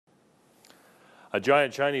A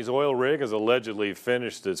giant Chinese oil rig has allegedly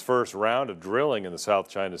finished its first round of drilling in the South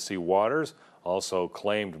China Sea waters, also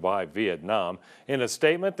claimed by Vietnam. In a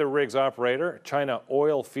statement, the rig's operator, China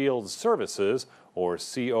Oil Field Services, or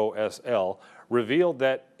COSL, revealed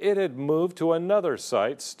that it had moved to another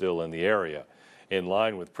site still in the area. In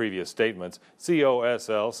line with previous statements,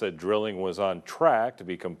 COSL said drilling was on track to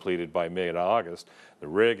be completed by mid-August. The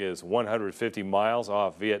rig is 150 miles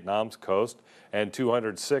off Vietnam's coast and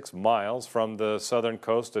 206 miles from the southern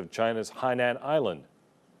coast of China's Hainan Island.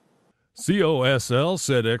 COSL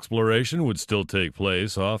said exploration would still take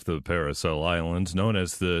place off the Paracel Islands, known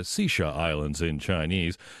as the Xisha Islands in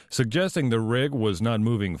Chinese, suggesting the rig was not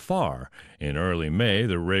moving far. In early May,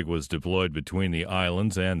 the rig was deployed between the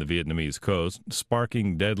islands and the Vietnamese coast,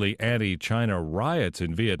 sparking deadly anti-China riots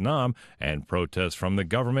in Vietnam and protests from the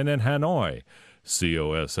government in Hanoi.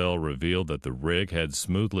 COSL revealed that the rig had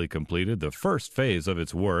smoothly completed the first phase of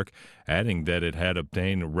its work, adding that it had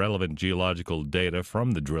obtained relevant geological data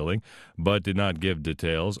from the drilling, but did not give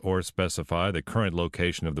details or specify the current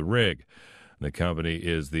location of the rig. The company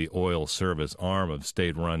is the oil service arm of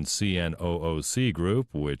state-run CNOOC Group,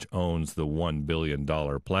 which owns the $1 billion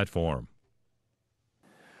platform.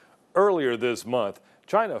 Earlier this month,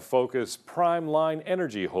 China-focused Primeline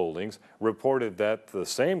Energy Holdings reported that the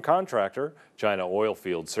same contractor, China Oil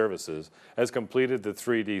Field Services, has completed the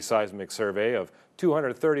 3D seismic survey of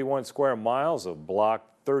 231 square miles of Block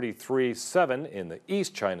 33-7 in the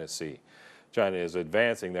East China Sea. China is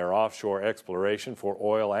advancing their offshore exploration for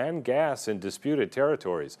oil and gas in disputed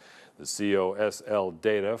territories. The COSL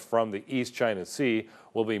data from the East China Sea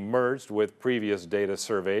will be merged with previous data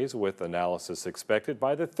surveys, with analysis expected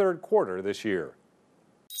by the third quarter this year.